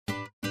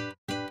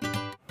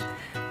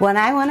When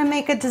I want to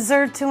make a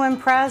dessert to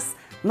impress,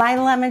 my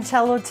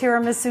limoncello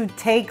tiramisu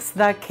takes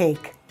the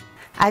cake.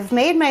 I've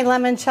made my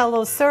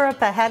limoncello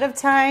syrup ahead of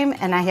time,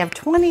 and I have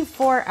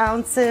 24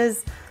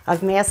 ounces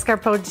of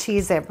mascarpone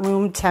cheese at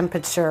room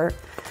temperature.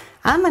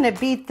 I'm going to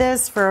beat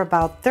this for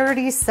about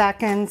 30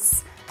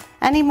 seconds.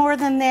 Any more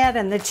than that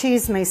and the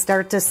cheese may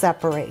start to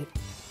separate.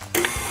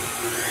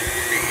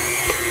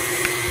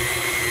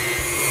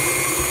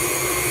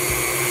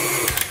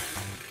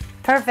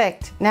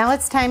 Perfect. Now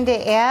it's time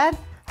to add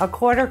a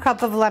 1/4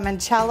 cup of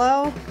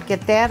limoncello.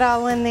 Get that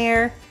all in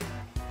there.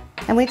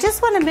 And we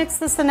just want to mix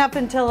this up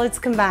until it's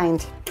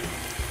combined.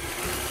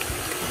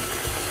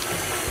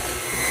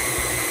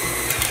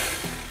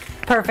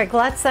 Perfect.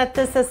 Let's set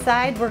this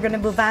aside. We're going to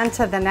move on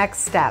to the next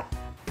step.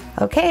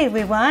 Okay,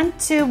 we want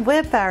to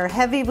whip our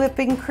heavy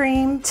whipping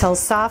cream till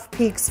soft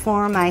peaks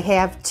form. I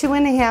have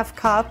 2½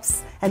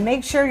 cups, and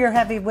make sure your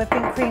heavy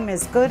whipping cream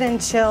is good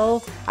and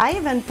chilled. I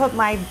even put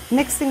my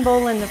mixing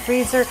bowl in the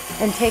freezer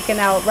and take it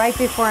out right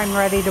before I'm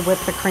ready to whip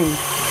the cream.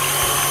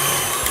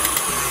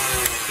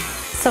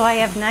 So I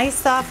have nice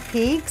soft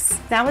peaks.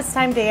 Now it's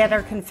time to add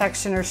our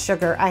confectioner's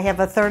sugar. I have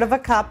 1/3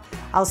 cup.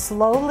 I'll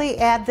slowly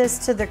add this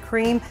to the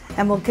cream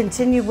and we'll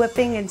continue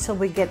whipping until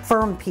we get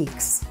firm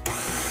peaks.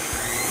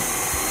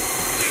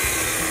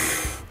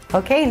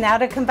 Okay, now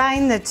to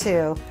combine the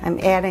two. I'm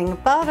adding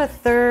about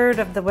 1/3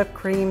 of the whipped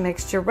cream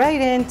mixture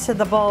right into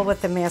the bowl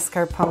with the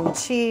mascarpone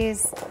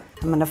cheese.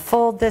 I'm going to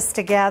fold this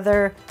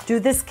together. Do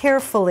this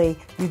carefully.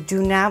 You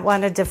do not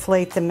want to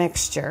deflate the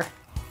mixture.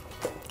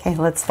 Okay,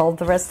 let's fold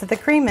the rest of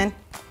the cream in.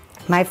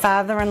 My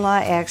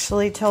father-in-law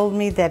actually told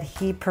me that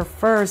he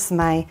prefers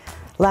my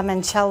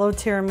limoncello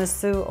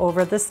tiramisu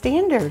over the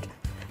standard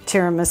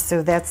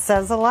tiramisu. That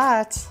says a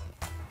lot.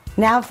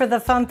 Now for the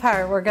fun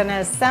part, we're going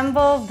to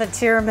assemble the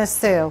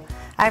tiramisu.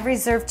 I've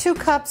reserved 2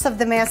 cups of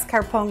the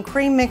mascarpone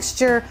cream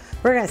mixture.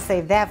 We're going to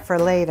save that for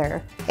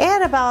later.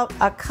 Add about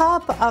 1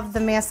 cup of the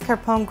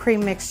mascarpone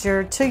cream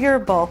mixture to your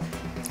bowl.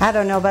 I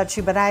don't know about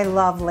you, but I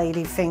love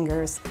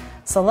ladyfingers.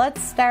 So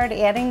let's start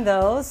adding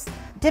those.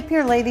 Dip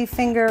your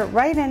ladyfinger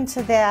right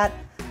into that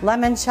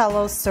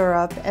limoncello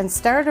syrup and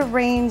start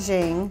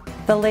arranging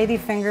the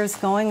ladyfingers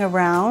going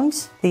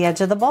around the edge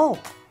of the bowl.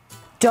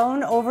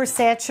 Don't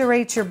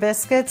oversaturate your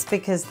biscuits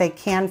because they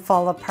can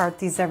fall apart.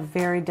 These are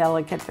very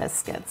delicate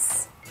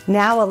biscuits.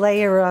 Now a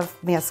layer of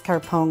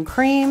mascarpone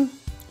cream.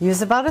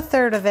 Use about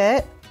 1/3 of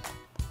it.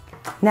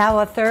 Now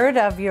 1/3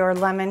 of your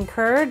lemon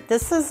curd.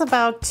 This is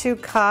about 2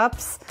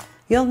 cups.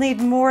 You'll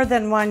need more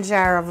than 1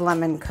 jar of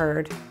lemon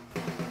curd.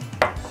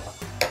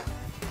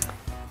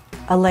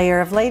 A layer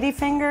of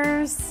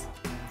ladyfingers,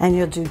 and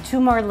you'll do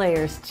 2 more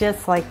layers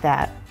just like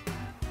that.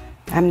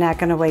 I'm not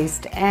going to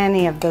waste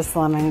any of this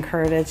lemon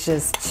curd. It's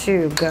just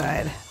too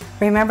good.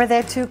 Remember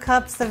that 2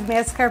 cups of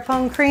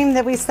mascarpone cream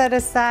that we set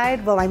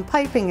aside? Well, I'm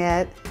piping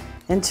it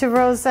into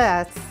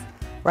rosettes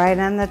right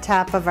on the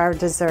top of our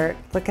dessert.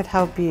 Look at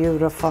how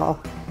beautiful.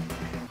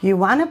 You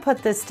want to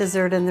put this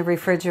dessert in the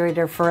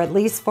refrigerator for at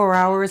least 4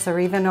 hours or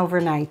even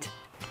overnight.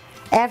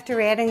 After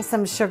adding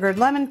some sugared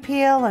lemon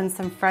peel and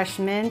some fresh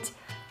mint,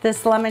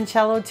 this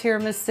limoncello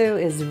tiramisu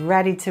is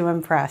ready to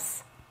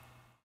impress.